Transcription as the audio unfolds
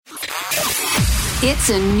It's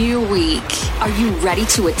a new week. Are you ready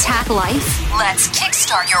to attack life? Let's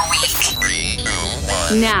kickstart your week. 3, 2,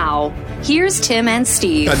 1. Now, here's Tim and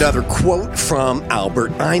Steve. Another quote from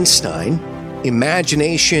Albert Einstein.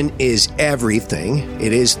 Imagination is everything.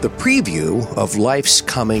 It is the preview of life's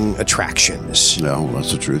coming attractions. No,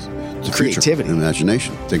 that's the truth. It's the Creativity. Future.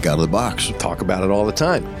 Imagination. Think out of the box. Talk about it all the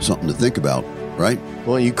time. Something to think about, right?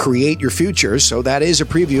 Well, you create your future, so that is a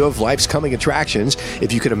preview of life's coming attractions.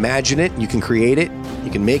 If you can imagine it, you can create it, you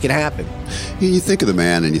can make it happen. You think of the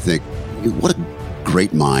man and you think, what a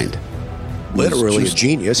great mind. Literally a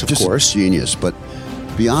genius, of course. A genius, but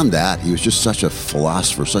beyond that, he was just such a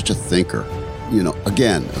philosopher, such a thinker. You know,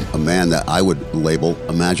 again, a man that I would label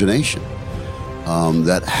imagination,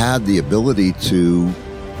 that had the ability to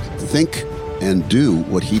think and do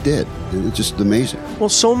what he did. It's just amazing. Well,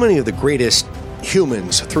 so many of the greatest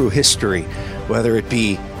humans through history, whether it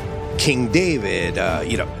be King David,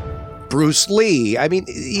 Bruce Lee. I mean,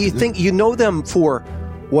 you know them for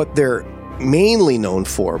what they're mainly known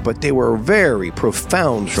for, but they were very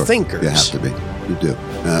profound thinkers. You have to be. You do.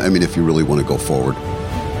 If you really want to go forward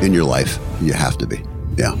in your life, you have to be.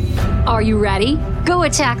 Yeah. Are you ready? Go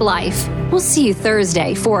attack life. We'll see you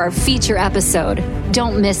Thursday for our feature episode.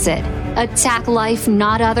 Don't miss it.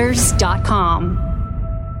 AttackLifeNotOthers.com.